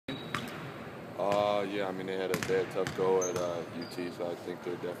Yeah, I mean they had a tough go at UT, so I think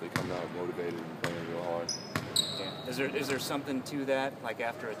they're definitely coming out motivated and playing real hard. Yeah. Is there something to that, like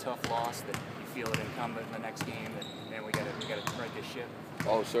after a tough loss, that you feel it incumbent in the next game that man we gotta right this ship?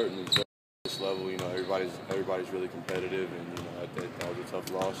 Oh, certainly. So at this level, everybody's really competitive, and that was a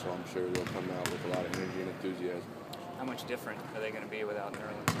tough loss, so I'm sure they'll come out with a lot of energy and enthusiasm. How much different are they going to be without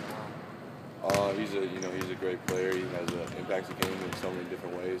Nerlens? He's a great player. He has impacts the game in so many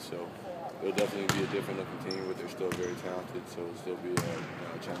different ways. So it'll definitely be a different looking team, but they're still very talented. So it'll still be a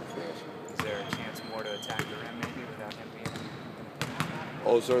challenge for us. Is there a chance more to attack the rim maybe without him being?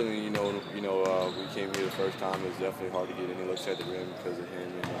 Oh, certainly. We came here the first time. It was definitely hard to get any looks at the rim because of him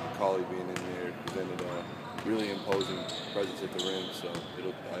and Collie being in there presented a really imposing presence at the rim. So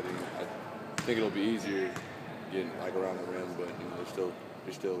I think it'll be easier getting around the rim, but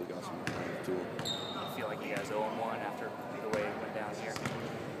they still got some to them. You feel like you guys owe them one after the way it went down here?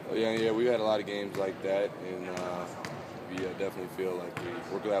 Oh, yeah, we had a lot of games like that, and we definitely feel like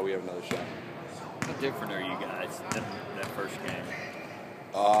we're glad we have another shot. How different are you guys than that first game?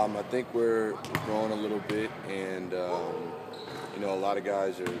 I think we're growing a little bit, and a lot of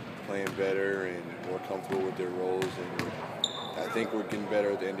guys are playing better and more comfortable with their roles, and I think we're getting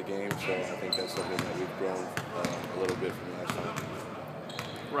better at the end of games. So I think that's something that we've grown a little bit from last time.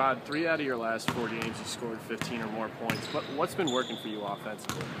 Rod, 3 out of your last 4 games, you scored 15 or more points. What's been working for you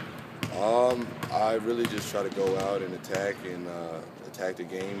offensively? I really just try to go out and attack the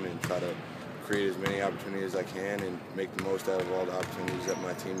game and try to create as many opportunities as I can and make the most out of all the opportunities that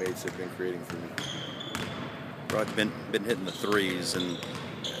my teammates have been creating for me. Rod, been hitting the threes, and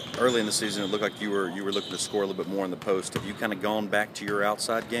early in the season it looked like you were looking to score a little bit more in the post. Have you kind of gone back to your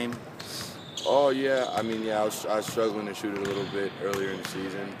outside game? Oh yeah, I was struggling to shoot it a little bit earlier in the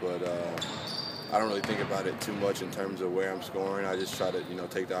season, but I don't really think about it too much in terms of where I'm scoring. I just try to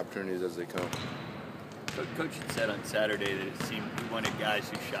take the opportunities as they come. So Coach had said on Saturday that it seemed he wanted guys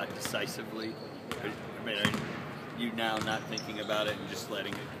who shot decisively. Are you now not thinking about it and just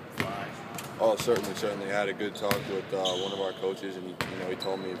letting it fly? Oh, certainly. I had a good talk with one of our coaches, and he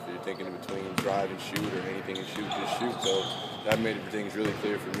told me if you're thinking in between drive and shoot or anything and shoot, just shoot. So that made things really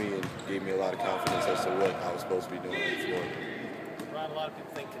clear for me and gave me a lot of confidence as to what I was supposed to be doing on the floor. Rod, a lot of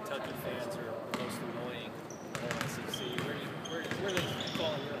people think Kentucky fans are the most annoying in the SEC. Where do they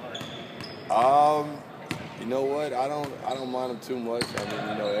fall in your heart? You know what? I don't mind them too much. I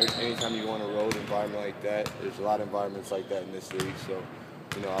mean, anytime you go on a road environment like that, there's a lot of environments like that in this league. So,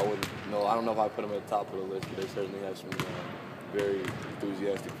 I don't know if I put them at the top of the list, but they certainly have some very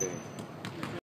enthusiastic fans.